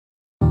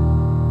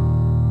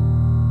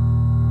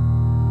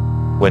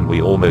When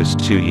we almost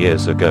 2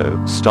 years ago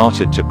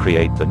started to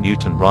create the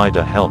Newton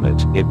Rider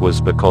helmet, it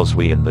was because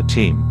we in the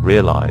team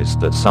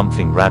realized that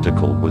something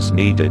radical was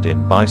needed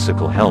in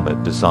bicycle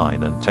helmet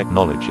design and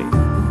technology.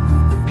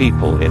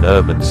 People in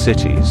urban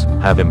cities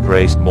have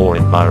embraced more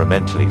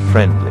environmentally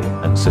friendly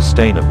and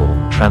sustainable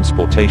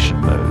transportation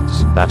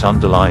modes that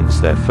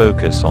underlines their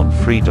focus on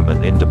freedom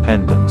and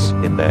independence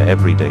in their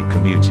everyday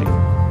commuting.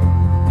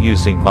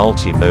 Using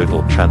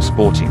multimodal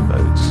transporting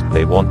modes,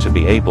 they want to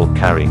be able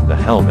carrying the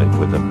helmet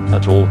with them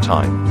at all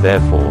time,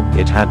 therefore,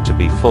 it had to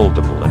be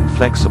foldable and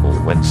flexible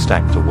when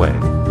stacked away.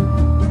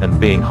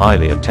 And being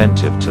highly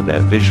attentive to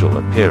their visual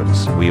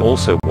appearance, we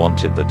also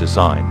wanted the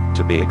design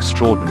to be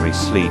extraordinarily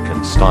sleek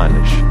and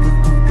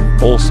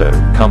stylish. Also,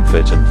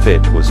 comfort and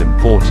fit was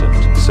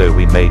important, so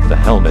we made the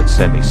helmet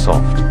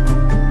semi-soft.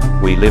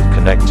 We live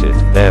connected,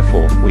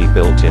 therefore, we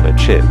built in a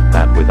chip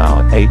that with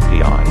our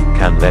API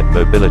can let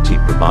mobility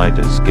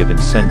providers give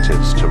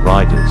incentives to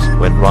riders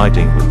when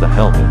riding with the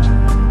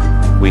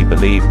helmet. We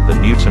believe the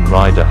Newton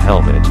Rider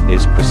helmet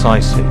is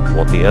precisely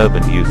what the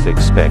urban youth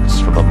expects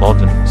from a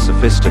modern,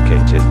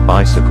 sophisticated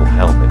bicycle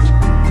helmet.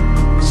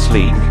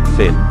 Sleek,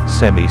 thin,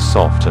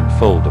 semi-soft and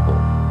foldable.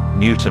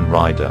 Newton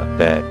Rider,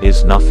 there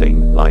is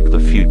nothing like the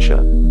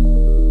future.